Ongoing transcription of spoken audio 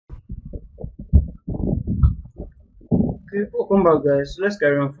Okay, welcome back, guys. Let's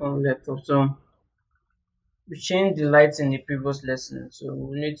carry on from laptop. So we changed the lights in the previous lesson, so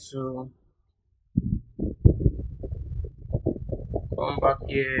we need to come back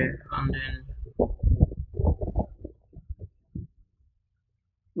here and then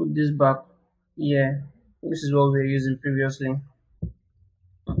put this back here. This is what we were using previously.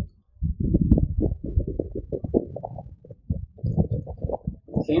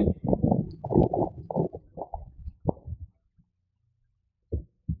 Okay.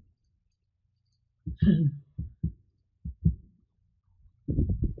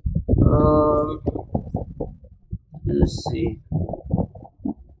 Um, let's see.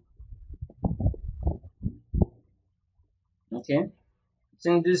 Okay, I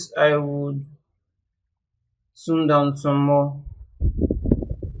think this I would zoom down some more.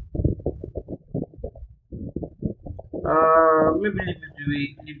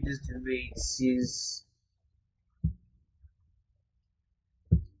 Maybe leave this the way it is.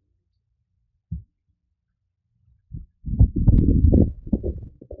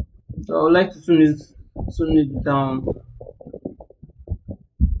 So I would like to tune it down.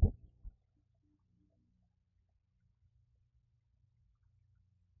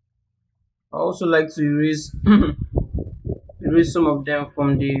 I also like to erase erase some of them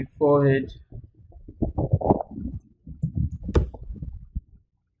from the forehead.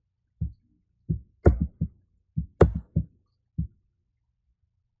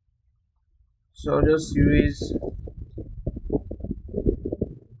 So I'll just erase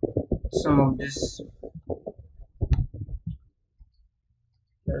some of this.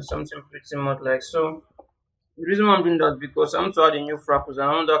 Something pretty much like so. The reason why I'm doing that because I want to add a new freckles and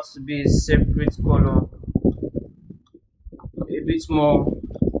I want that to be a separate color, a bit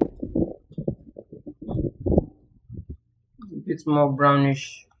more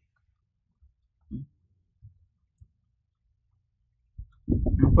brownish.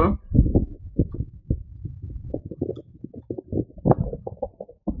 Okay.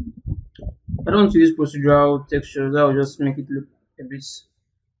 I don't want to use procedural textures. That will just make it look a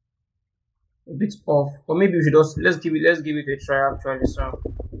bit off. Or maybe we should just let's give it a try actually. So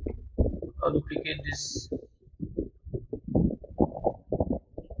I'll duplicate this.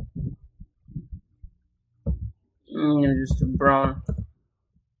 Just a brown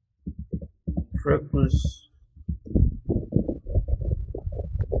freckles.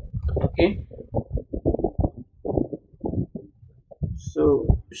 Okay. So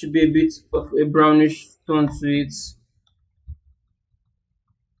it should be a bit of a brownish tone to it.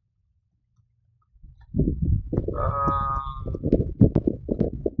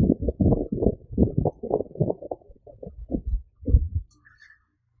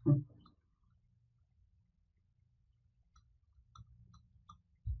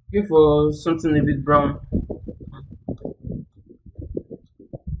 Looking for something a bit brown.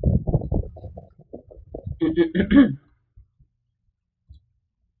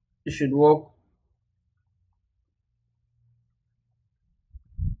 It should work.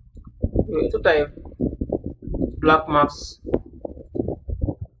 Two type black marks.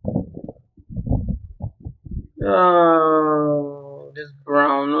 This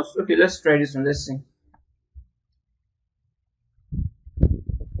brown. Okay, let's try this one. Let's see.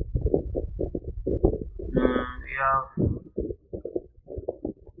 We have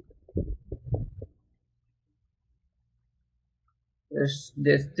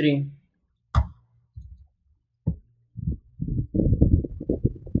there's three.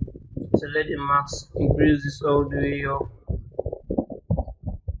 So let the marks increase this all the way up.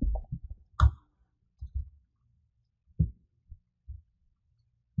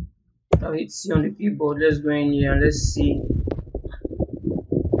 Now hit C on the keyboard. Let's go in here and let's see.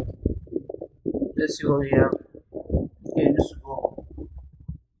 Let's see what we have. Okay, this will work.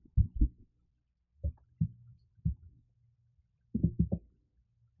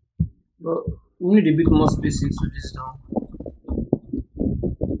 But we need a bit more space into this now.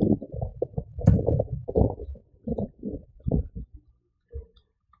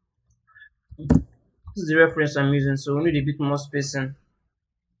 This is the reference I'm using, so we need a bit more spacing.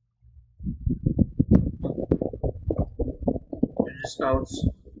 Just out.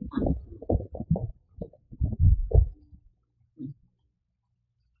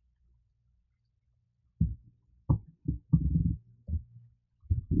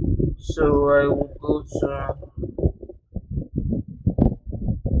 So I will go to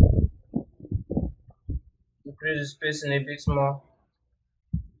increase the spacing a bit more.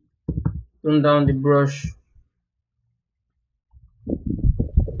 Tone down the brush.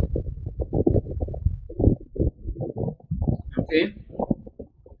 Okay.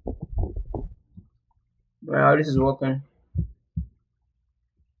 Well, this is working.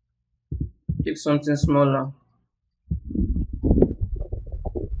 Take something smaller.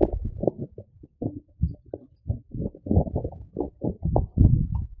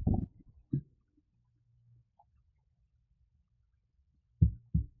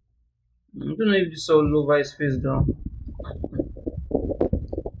 I don't know if this all over his face though. I don't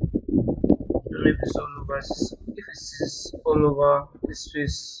know if it's all over his, if it is all over his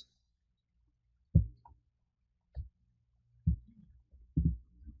face.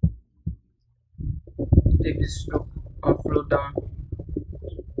 Take this stroke and flow down.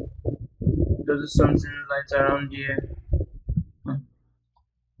 Does something light around here. Hmm.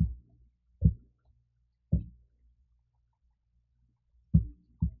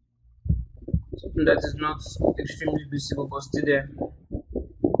 Something that is not extremely visible but still there.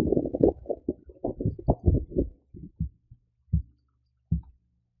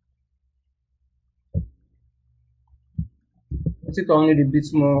 I think I'll need a bit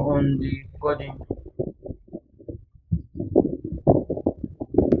more on the body.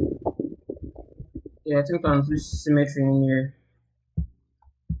 Yeah, I think I'll include symmetry in here.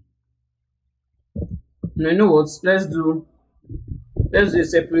 No, you know what? Let's do a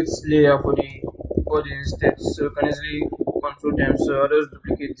separate layer for the body instead, so you can easily control them. So I'll just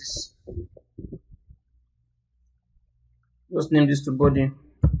duplicate this. Just name this to body.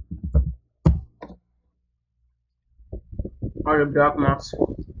 Or the black marks.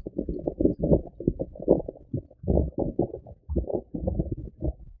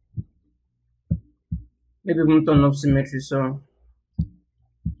 Maybe even turn off symmetry so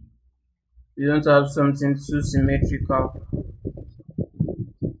you don't have something too symmetrical.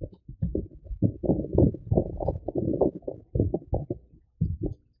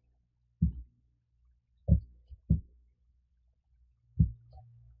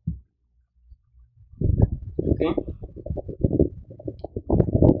 Okay.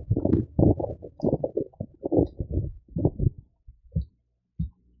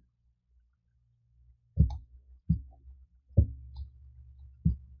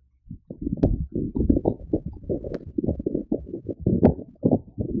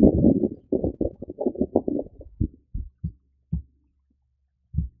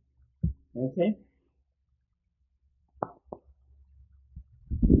 Okay.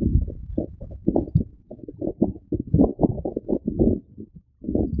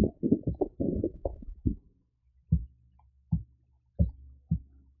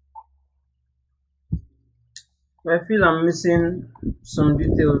 I feel I'm missing some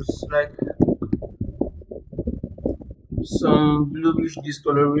details like some bluish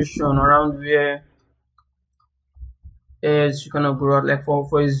discoloration around where hairs should kind of grow out, like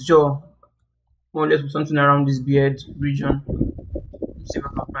for his jaw, more or less with something around this beard region. Let's see if I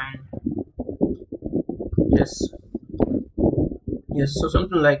can find. Yes, yes. So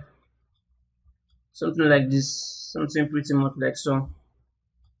something like this, something pretty much like so.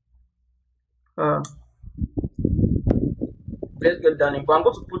 Uh, let's get down in. But I'm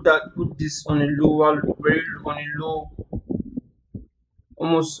going to put this on a lower, very on a low,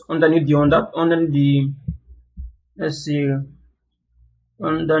 almost underneath the underneath the. Let's see,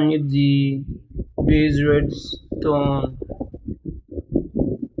 underneath the base red tone.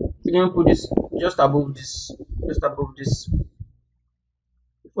 You can put this just above this, just above this.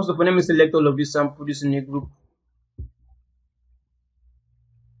 First of all, let me select all of this and put this in a group.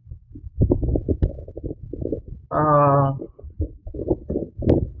 Uh,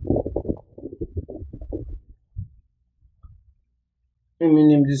 Let me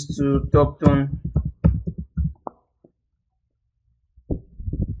name this to top tone.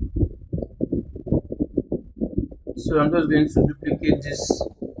 So I'm just going to duplicate this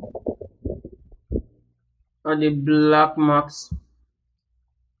and the black marks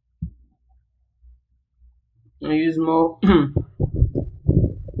and use more can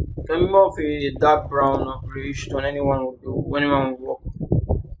be more of a dark brown or grayish tone. Anyone will do, anyone will work.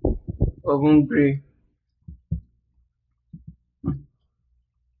 Or even gray.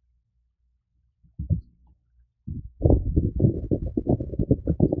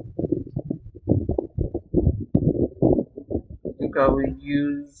 I think I will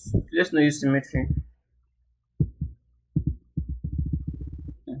use, let's not use symmetry.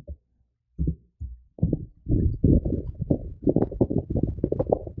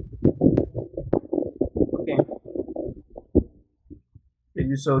 Okay, take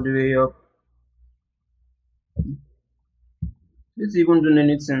this all the way up. Let's even do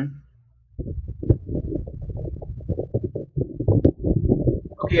anything.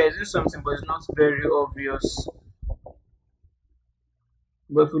 Okay, I do something, but it's not very obvious.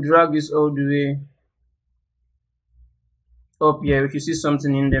 But if we drag this all the way, up here. If you see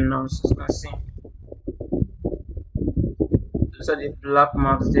something in them now, so you can see those are the black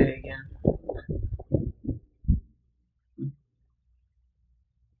marks there again.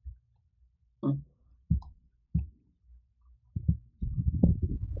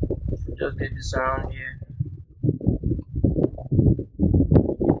 Just get this around here.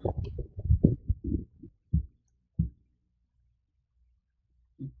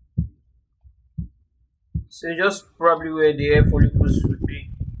 So just probably where the hair follicles would be.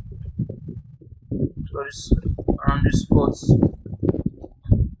 So this around the spots.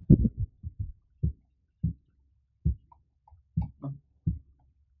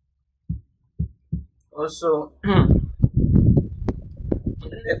 Also in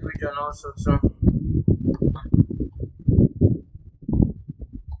the neck region also too.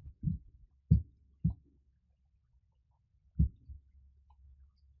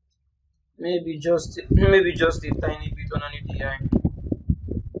 Maybe just a tiny bit underneath the eye.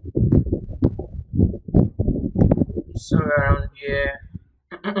 Somewhere around here.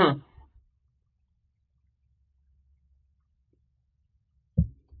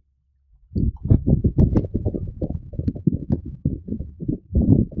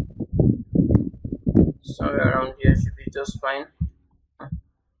 Somewhere around here should be just fine.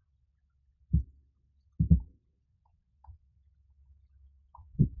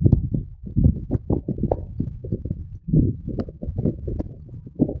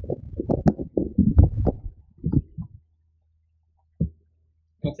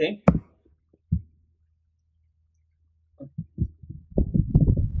 Okay.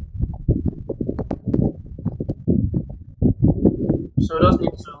 So just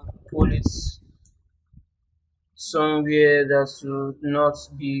need to pull it somewhere that will not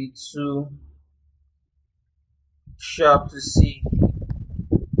be too sharp to see.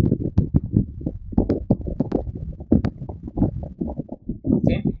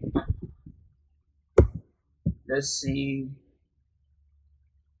 Okay. Let's see.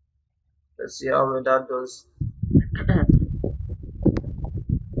 Let's see how well that does.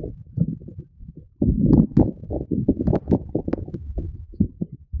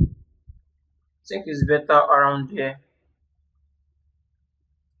 I think it's better around here.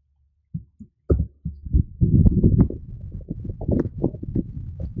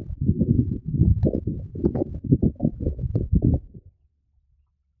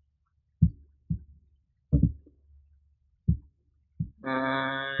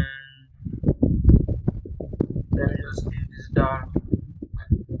 Let me just leave this down.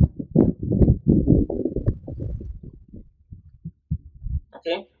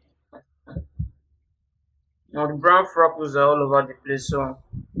 Okay. Now the brown freckles are all over the place, so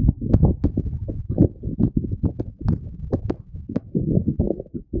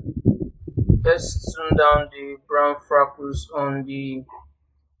let's tune down the brown freckles on the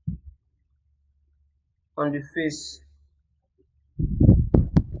face.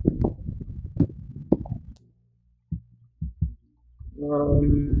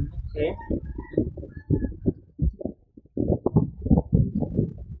 Okay.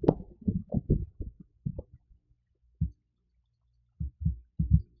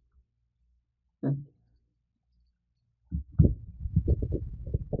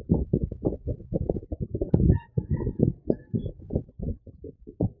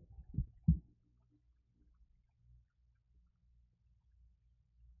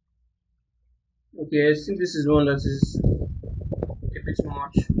 Okay, I think this is one that is a bit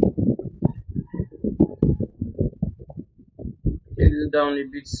much. Take this down a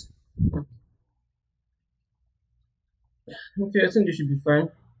bit. Okay, I think this should be fine.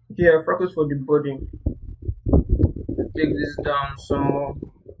 Okay, I freckles for the body. Take this down some more.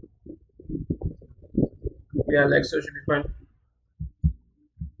 Yeah, like so should be fine.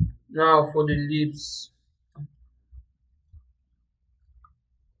 Now for the lips.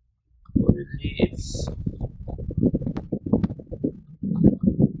 For the lips.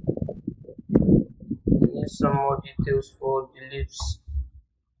 Need some more details for the lips.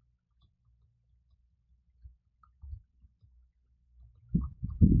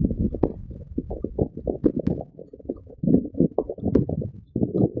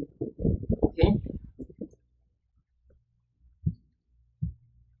 Okay.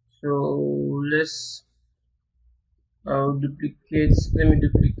 So I'll duplicate, let me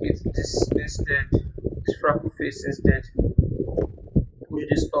duplicate this instead, this freckle face instead. Push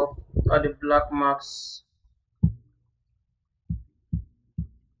this up, add the black marks.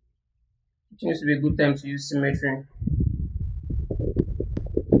 It seems to be a good time to use symmetry.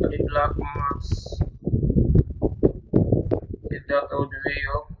 Add the black marks. Get that all the way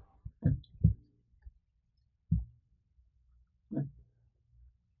up.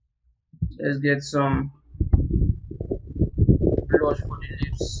 Let's get some blush for the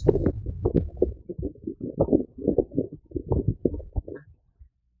lips.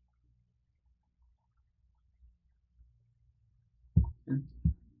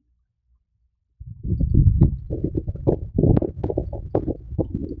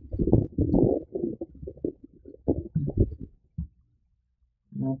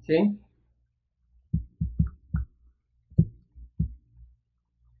 Okay.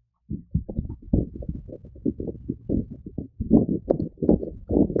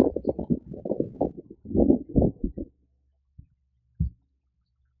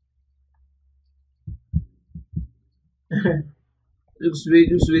 Looks way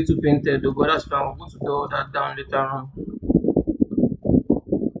too painted though, but that's fine. We'll go to do all that down later on.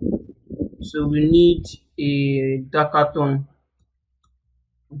 So we need a darker tone.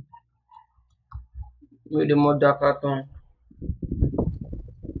 We need a more darker tone.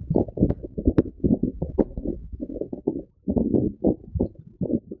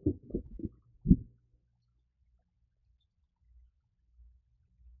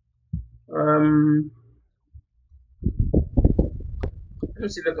 Um, let me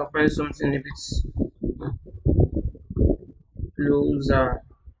see if I can find something a bit closer.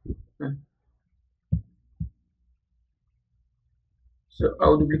 So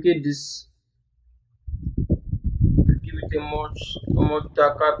I'll duplicate this, give it a more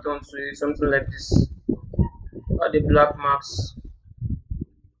darker tone to it, something like this. Add the black marks.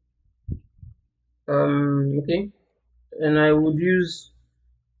 Okay, and I would use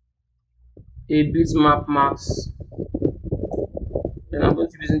a bitmap max, and I'm going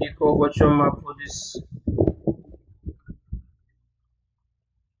to be using the curvature map for this.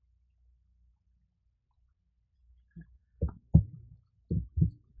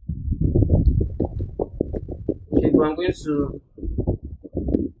 Okay, but I'm going to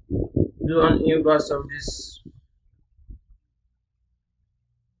do an inverse of this.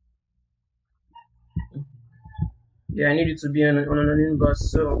 Yeah, I need it to be on an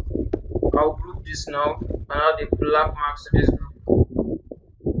inverse, so I'll group this now and add the black marks to this group,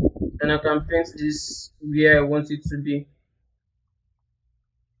 and I can paint this where I want it to be.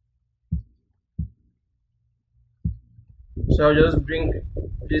 So I'll just bring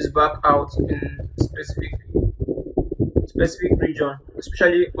this back out in specific region,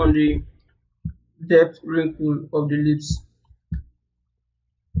 especially on the depth wrinkle of the lips.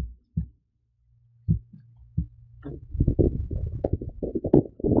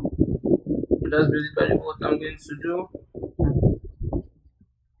 That's basically what I'm going to do,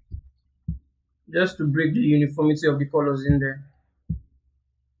 just to break the uniformity of the colors in there.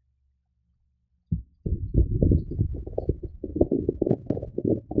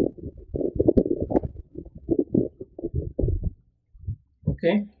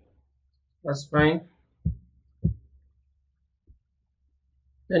 Okay, that's fine.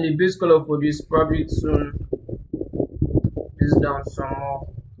 Then the base color for this, probably tone this down some more.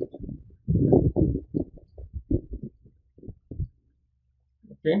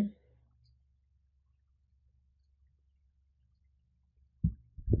 Okay.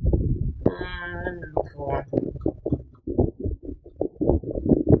 Let me look for one.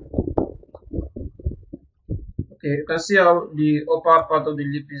 Okay, you can see how the upper part of the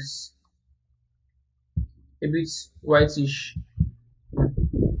lip is a bit whitish.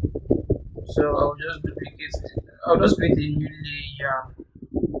 So I'll just duplicate it. I'll just create a new layer.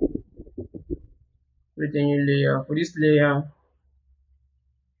 Create a new layer. For this layer,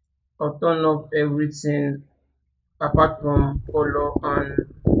 I'll turn off everything apart from color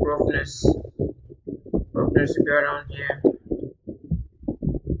and roughness. Roughness will be around here.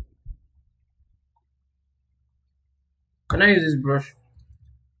 Can I use this brush?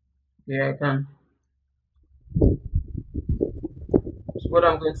 Yeah, I can. So what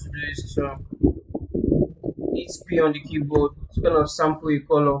I'm going to do is to hit P on the keyboard to kind of sample a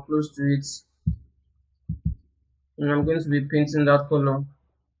color close to it, and I'm going to be painting that color.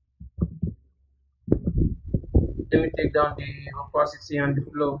 Let me take down the opacity and the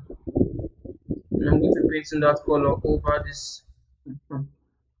flow, and I'm going to be painting that color over this.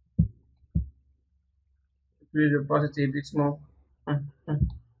 Increase the opacity a bit more.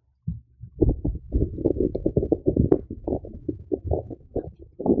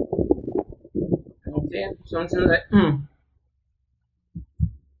 Okay, something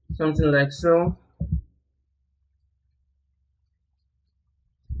like so.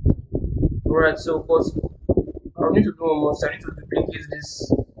 Alright, so but I'll need to do one more. So I need to duplicate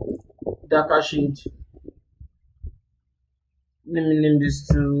this darker shade. Let me name this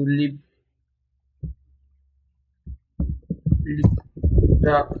to lip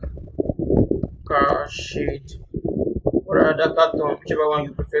dark. darker shade or a darker tone, whichever one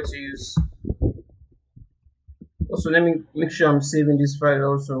you prefer to use. Also, let me make sure I'm saving this file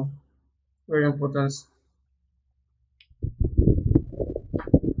also. Very important.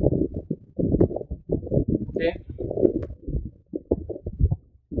 Okay.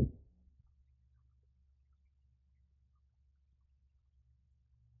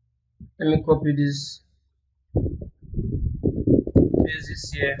 Let me copy this, paste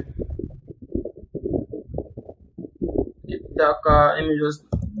this here. The darker, let me just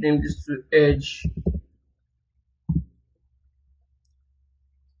name this to edge.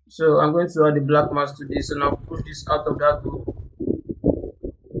 So I'm going to add the black mask to this, and I'll push this out of that group.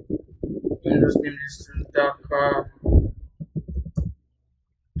 Let me just name this to darker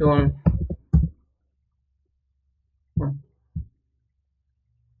tone.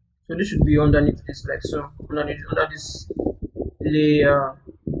 So this should be underneath this, like so, under this layer.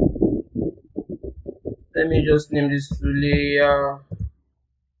 Let me just name this to layer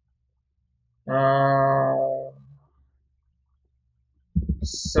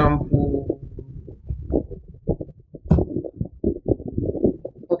sample.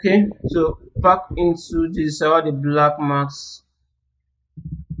 Okay, so back into this, I add the black marks.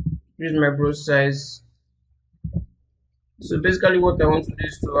 Use my brush size. So basically what I want to do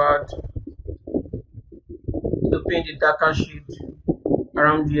is to add, to paint the darker shade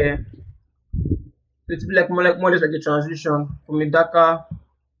around here. So it will be like more or less like a transition from a darker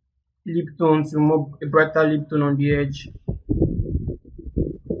lip tone to a brighter lip tone on the edge.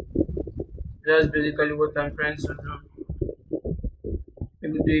 That's basically what I'm trying to do.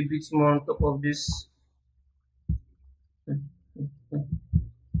 Maybe do a bit more on top of this.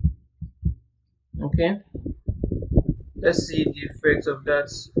 Okay, let's see the effect of that.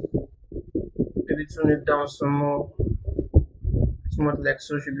 Maybe tone it down some more. Somewhat like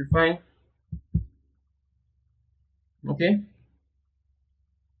so should be fine. Okay.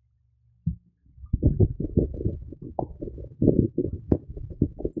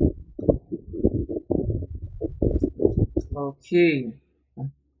 Okay.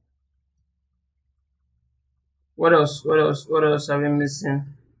 What else? What else? What else are we missing?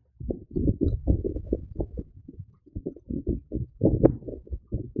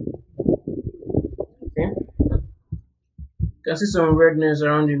 Okay. You can see some redness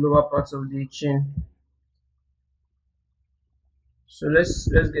around the lower parts of the chin. So let's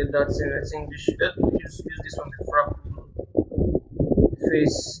get that in. I think let's use this one, the frap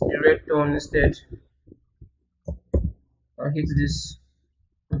face, the red tone instead. I'll hit this.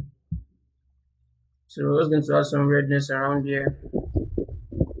 So we're just going to add some redness around here.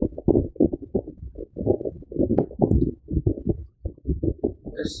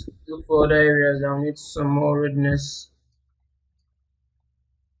 Let's look for other areas that will need some more redness.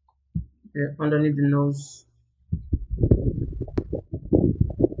 Okay, underneath the nose.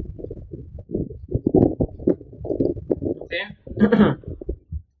 Okay.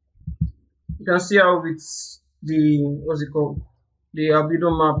 You can see how it's the, what's it called, the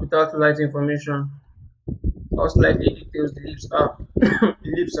albino map without light information, how slightly details the lips are. The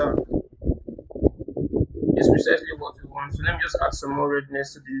lips are. It's precisely what we want. So let me just add some more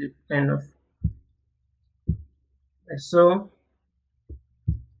redness to the lip, kind of like so.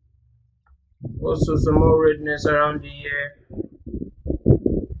 Also some more redness around the ear.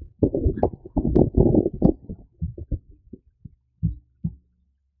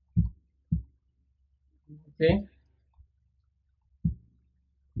 Okay.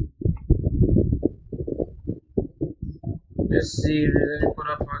 Let's see if there's any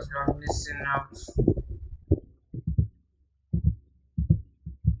other parts we are missing out.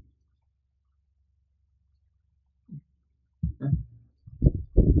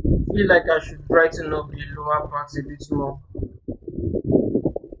 I feel like I should brighten up the lower parts a bit more.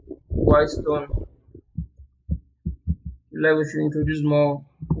 White tone. I feel like we should introduce more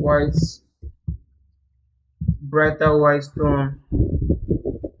white, brighter white tone.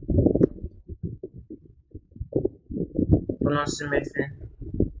 Tonal symmetry.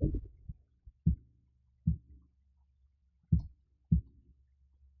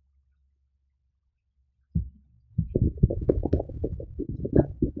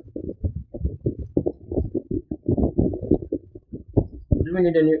 Do we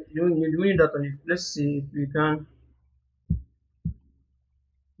need any? Do we need that on it? Let's see if we can.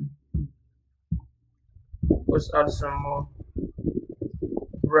 Let's add some more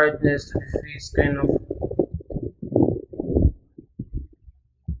brightness to the face, kind of.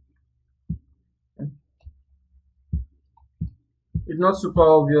 It's not super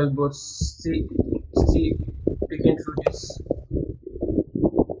obvious, but still picking through this.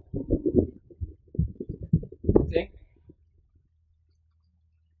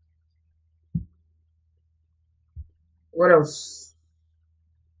 What else?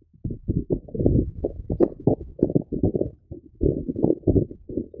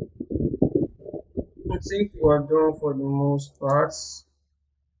 I think we are done for the most part.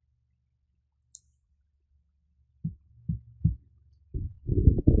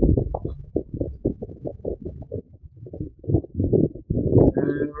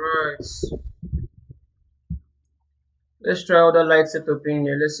 Right. Let's try other light setup in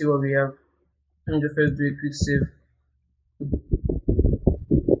here. Let's see what we have. Let me just first do a quick save.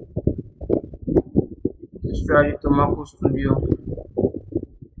 Let's try the Tomaco Studio.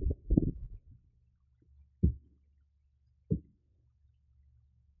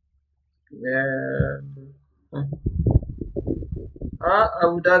 Yeah. I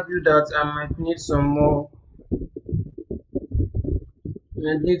would argue that I might need some more.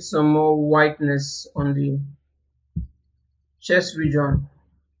 Might need some more whiteness on the chest region.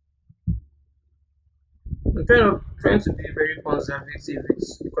 I'm trying to be very conservative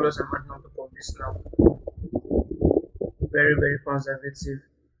with the colors I'm adding on top of this now. Very, very conservative.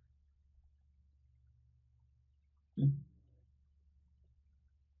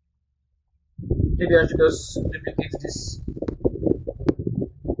 Maybe I should just duplicate this.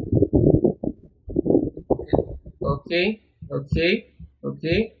 Okay, okay,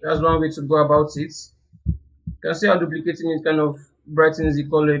 okay. That's one way to go about it. You can see how duplicating it kind of brightens the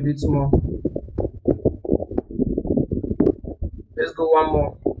color a bit more. Let's go one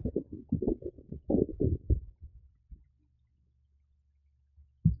more.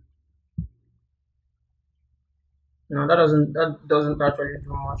 No, that doesn't actually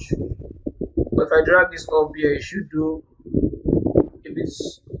do much. But if I drag this up here, it should do a bit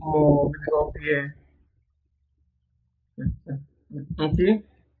more, maybe up here. Okay.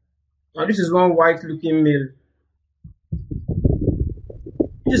 Now this is one white looking male,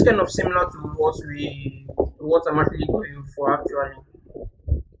 which is kind of similar to what I'm actually going for actually.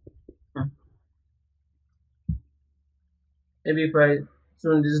 Hmm. Maybe if I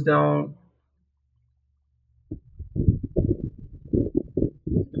tone this down,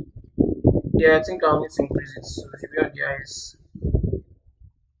 yeah, I think I'll need to increase it. So it should be on the eyes.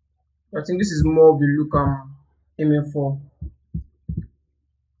 I think this is more of the look I'm aiming for.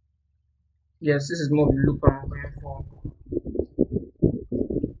 Yes, this is more of the look I'm going for.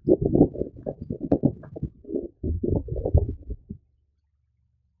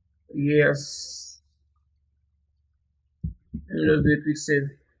 Yes. Let me just do a quick save.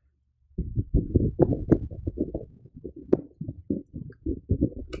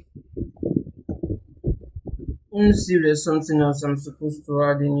 Let me see if there's something else I'm supposed to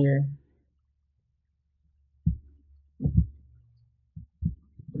add in here.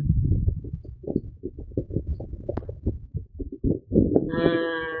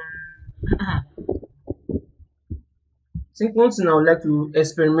 I think one thing I would like to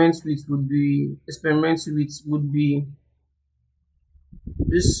experiment with would be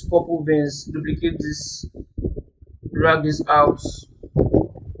this purple veins. Duplicate this, drag this out,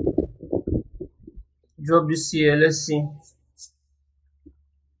 drop this here. Let's see.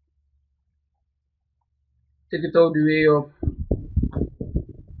 Take it all the way up.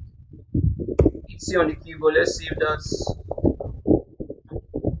 Hit C on the keyboard. Let's see if that's.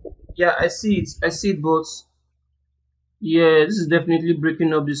 Yeah, I see it. I see it, but yeah, this is definitely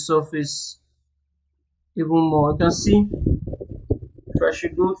breaking up the surface even more. You can see if I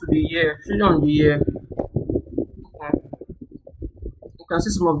should go to the ear, actually on the ear, you can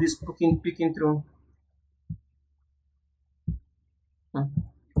see some of this peeking through.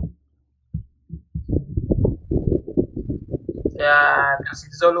 Yeah, you can see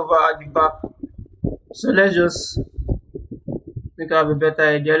it's all over at the back. So let's just make have a better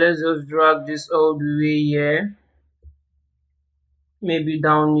idea. Let's just drag this all the way here, maybe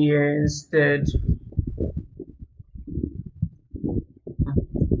down here instead.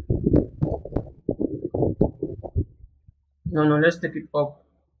 No, let's take it up.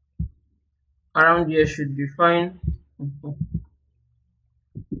 Around here should be fine.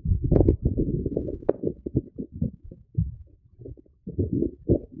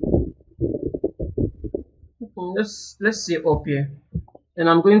 Let's say up here. Then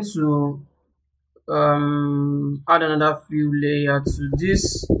I'm going to add another fill layer to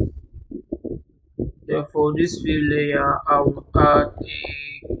this. Therefore, this fill layer I will add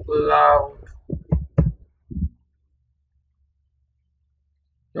a cloud.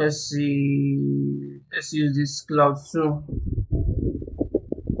 Let's use this cloud too.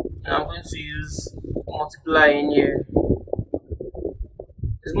 And I'm going to use multiply in here.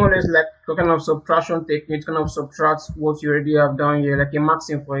 It's more or less like a kind of subtraction technique, kind of subtract what you already have down here, like a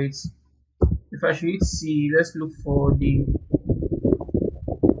maxing for it. If if I should hit C, let's look for the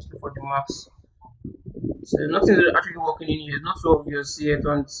marks. So nothing is actually working in here. It's not so obvious yet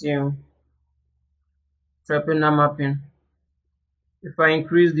until triplenum mapping. If I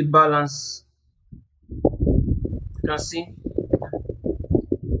increase the balance, you can see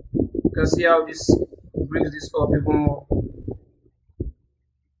how this brings this up even more.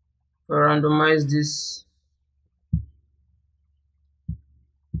 If I randomize this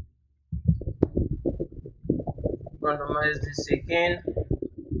again.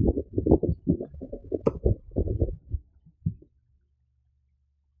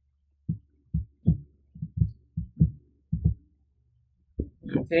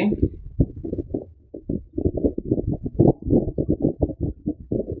 Okay.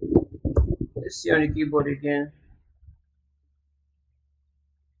 Let's see on the keyboard again.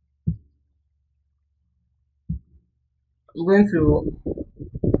 I'm going to.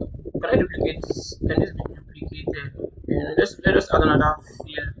 Can I duplicate this? Can this be duplicated? Let's add another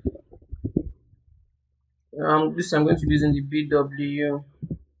field. This I'm going to be using the BW.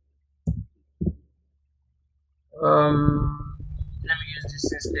 Let me use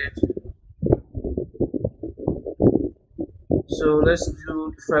this instead. So let's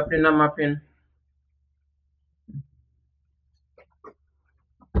do triplenum mapping.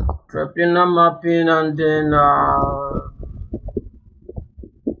 And then oh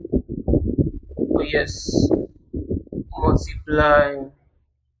yes, multiply.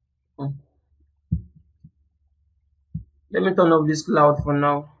 Let me turn off this cloud for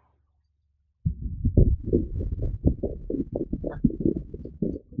now.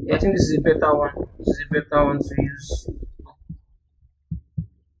 Yeah, I think this is a better one. This is a better one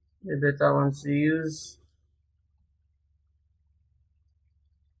to use.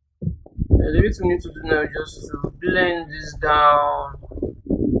 The bit we need to do now is just to blend this down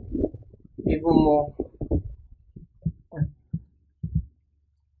even more.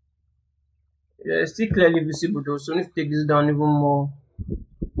 Yeah, it's still clearly visible though, so we need to take this down even more.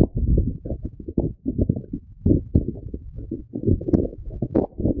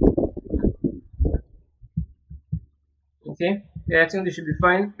 Okay, yeah, I think this should be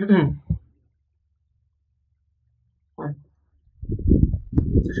fine. So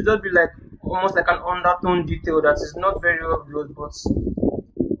it should just be like almost like an undertone detail that is not very obvious, but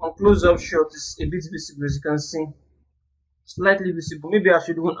on close-up shot is a bit visible, as you can see. Slightly visible. Maybe I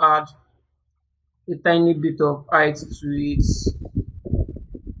should even add a tiny bit of height to it.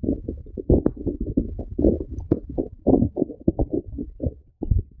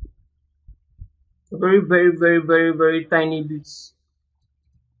 Very tiny bits.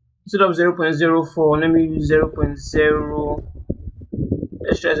 Instead of 0.04, let me use 0.0.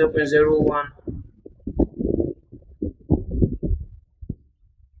 Let's try 0.01.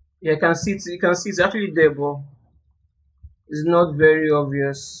 Yeah, you can see it's actually there, but it's not very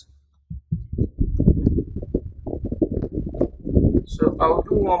obvious. So I'll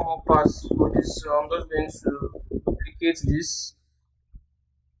do one more pass for this. So I'm just going to duplicate this,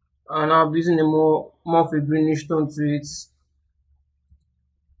 and I'll be using a more of a greenish tone to it.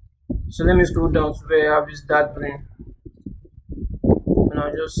 So let me scroll down to where I have this dark green, and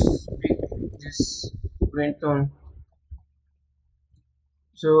I'll just pick this green tone.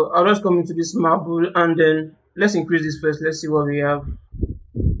 So I'll just come into this marble, and then let's increase this first. Let's see what we have.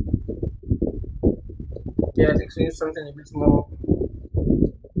 Yeah, I think we need something a bit more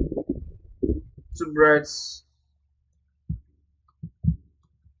too bright.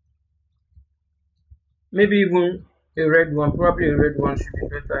 Maybe even a red one. Probably a red one should be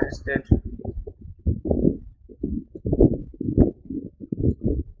better instead.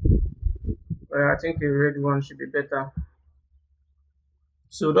 I think a red one should be better.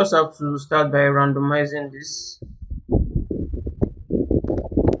 So just have to start by randomizing this.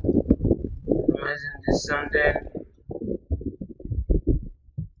 And then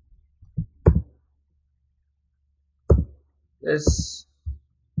let's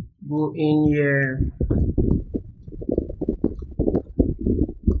go in here.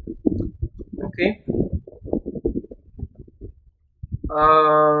 Okay.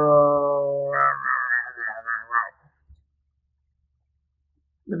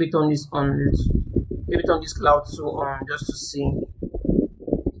 Maybe turn this on. Maybe turn this cloud so on just to see. And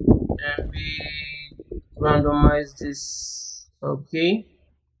we randomize this. Okay.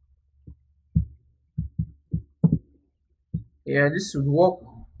 Yeah, this should work.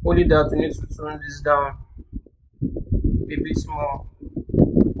 Only that we need to turn this down a bit more.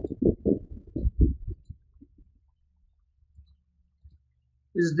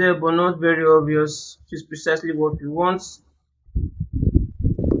 It's there but not very obvious, which is precisely what we want.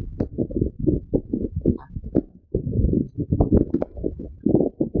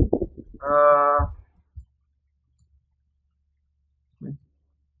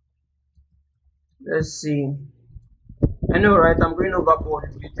 let's see. I know, right? I'm going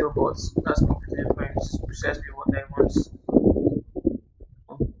overboard with detail, but that's completely fine. It's precisely what I want.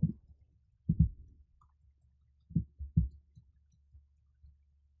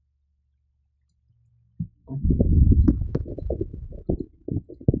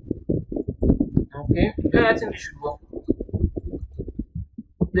 Okay, yeah, I think this should work.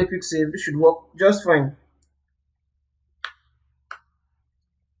 The quick save, this should work just fine.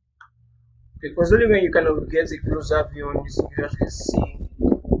 Because only when you kind of get a closer view on this, you actually see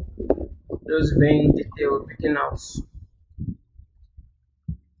those vein details picking out.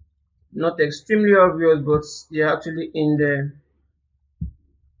 Not extremely obvious, but they're actually in there,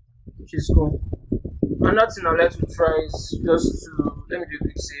 which is cool. Another thing I'd like to try is just to let me do a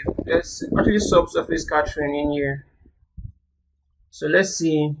quick save. Let's actually subsurface scattering in here. So let's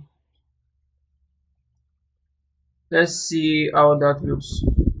see how that looks.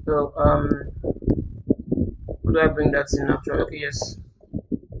 So how do I bring that in actually? Okay, yes.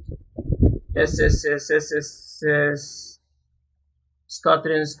 SSS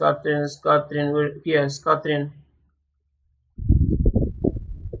scattering. Here scattering.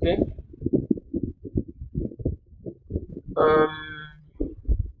 Okay. Um,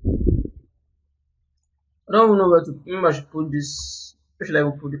 I don't know where to. Maybe I should put this. Where should I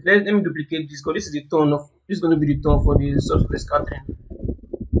put it? Let me duplicate this because this is the tone of. This is going to be the tone for the surface scattering.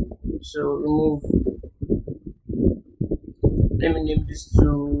 So remove. Let me name this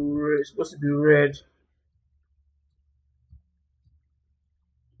to. It's supposed to be red.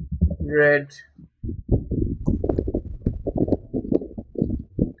 Red.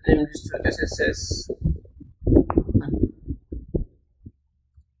 Name this to SSS.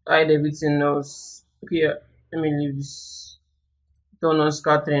 Hide everything else. Okay, let me leave this. Turn on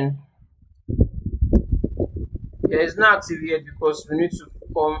scattering. Yeah, it's not active yet because we need to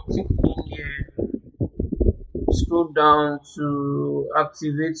come in here. Scroll down to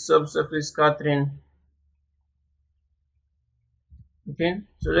activate subsurface scattering. Okay,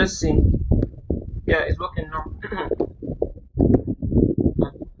 so let's see. Yeah, it's working now.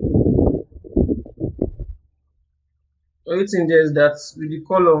 The only thing there is that with the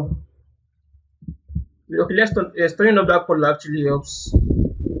color, okay, let's turn up that color actually helps.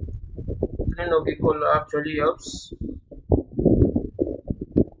 Turning up the color actually helps.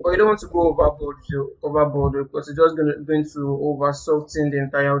 But you don't want to go overboard because it's just going to over soften the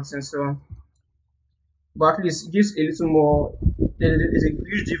entire thing. So, but at least it gives a little more. There's a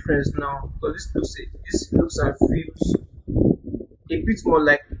huge difference now because this looks and feels a bit more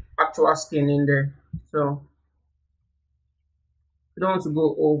like actual skin in there. So you don't want to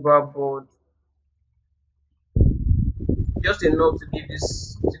go overboard. Just enough to give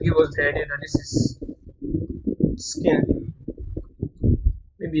us the idea that this is skin.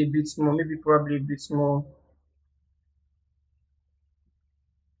 Maybe a bit more, maybe probably a bit more.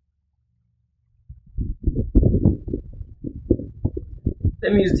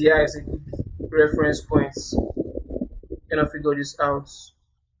 Let me use the eye as a good reference point. Kind of figure this out.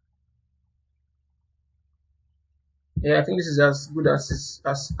 Yeah, I think this is as good as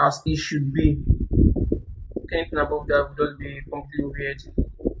it should be. Anything above that would just be completely weird.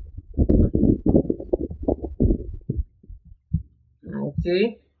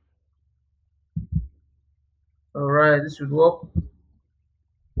 Okay. Alright, this should work.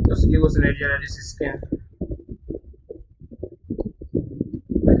 Just to give us an idea that this is skin.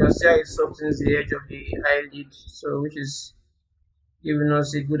 You can see how it softens the edge of the eyelid, so which is giving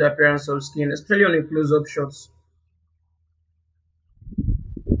us a good appearance of skin, especially on a close-up shot.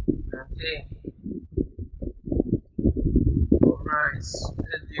 Okay. Alright. Let's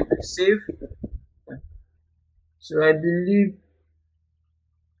do a quick save. So I believe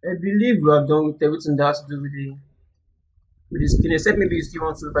we are done with everything that has to do with the skin, except maybe you still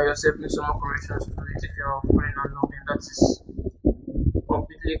want to by yourself make some more corrections to it if you're following along, then that is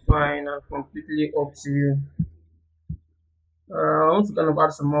completely fine and completely up to you. I want to kind of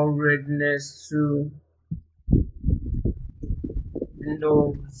add some more redness to the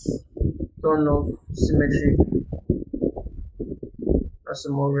nose, tone of symmetry. Add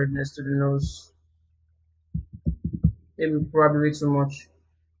some more redness to the nose. Maybe probably way too much.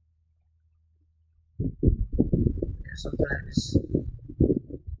 Yeah, something like this.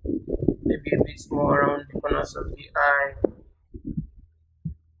 Maybe a bit more around the corners of the eye.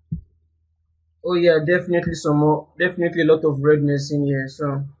 Oh yeah, definitely some more. Definitely a lot of redness in here.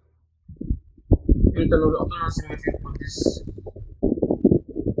 So internal symmetry for this.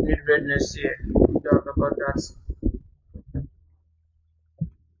 Need redness here. No doubt about that.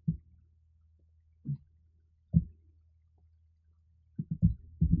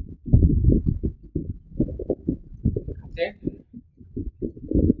 Okay,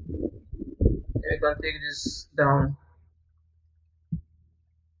 then we can take this down,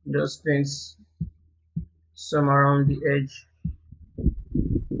 just paint some around the edge.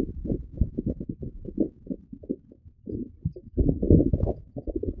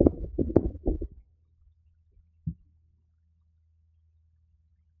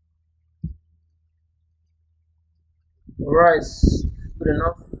 Alright, good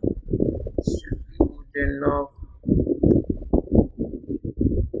enough. Should be good enough.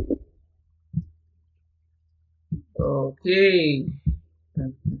 Okay.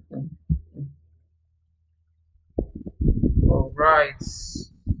 Alright.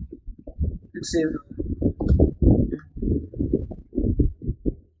 Click save.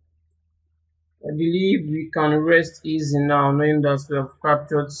 I believe we can rest easy now, knowing that we have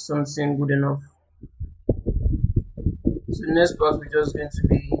captured something good enough. So the next part we're just going to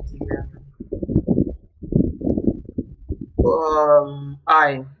be the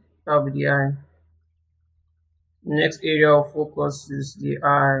eye. That'll be the eye. Next area of focus is the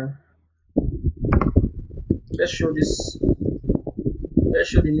eye. Let's show this. Let's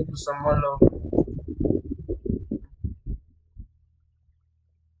show the nipple some more love.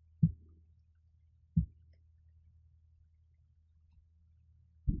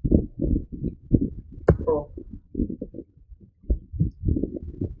 Oh,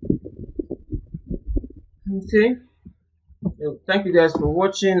 okay. So thank you guys for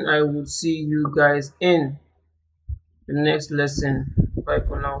watching. I will see you guys in the next lesson. Bye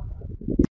for now.